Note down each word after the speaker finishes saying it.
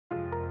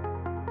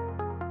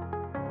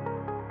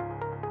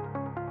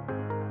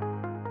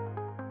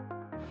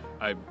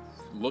I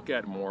look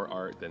at more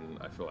art than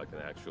I feel I can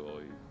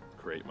actually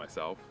create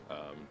myself,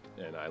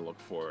 and I look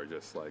for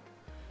just like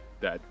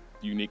that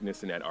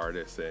uniqueness in that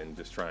artist, and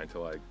just trying to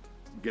like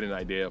get an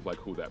idea of like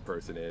who that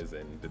person is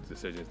and the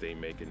decisions they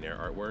make in their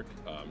artwork.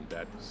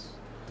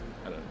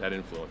 That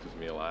influences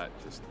me a lot.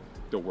 Just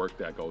the work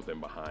that goes in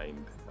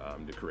behind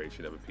the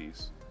creation of a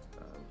piece,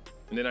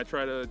 and then I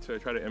try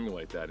to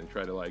emulate that and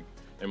try to like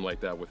emulate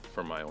that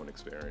from my own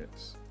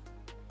experience.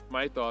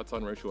 My thoughts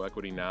on racial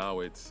equity now,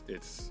 it's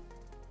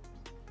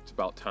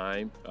about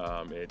time.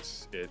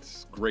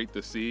 It's great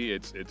to see.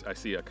 I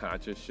see a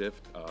conscious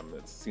shift.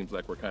 It seems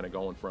like we're kind of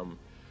going from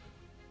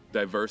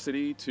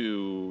diversity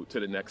to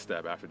the next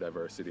step after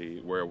diversity,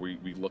 where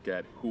we look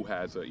at who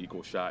has an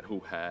equal shot, who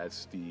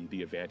has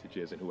the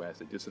advantages and who has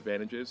the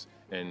disadvantages,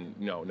 and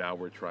now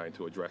we're trying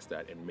to address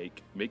that and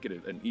make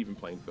it an even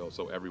playing field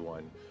so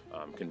everyone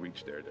can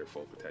reach their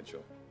full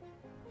potential.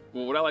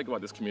 Well, what I like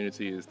about this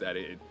community is that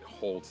it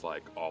holds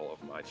like all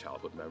of my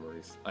childhood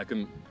memories. I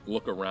can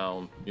look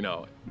around,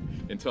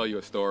 and tell you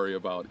a story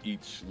about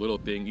each little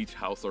thing, each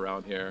house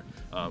around here.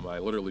 I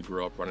literally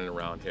grew up running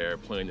around here,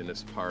 playing in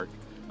this park,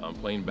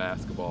 playing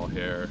basketball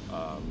here,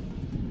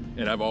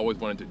 and I've always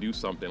wanted to do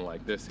something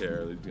like this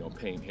here,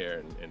 paint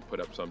here and put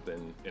up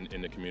something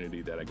in the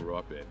community that I grew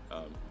up in.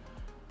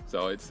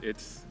 So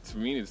it's for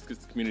me,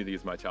 this community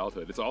is my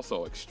childhood. It's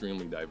also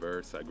extremely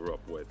diverse. I grew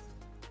up with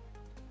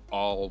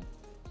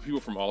people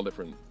from all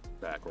different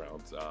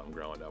backgrounds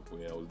growing up.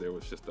 There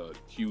was just a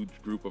huge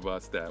group of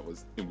us and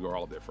we were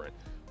all different.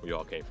 We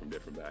all came from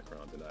different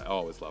backgrounds, and I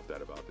always loved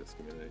that about this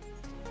community.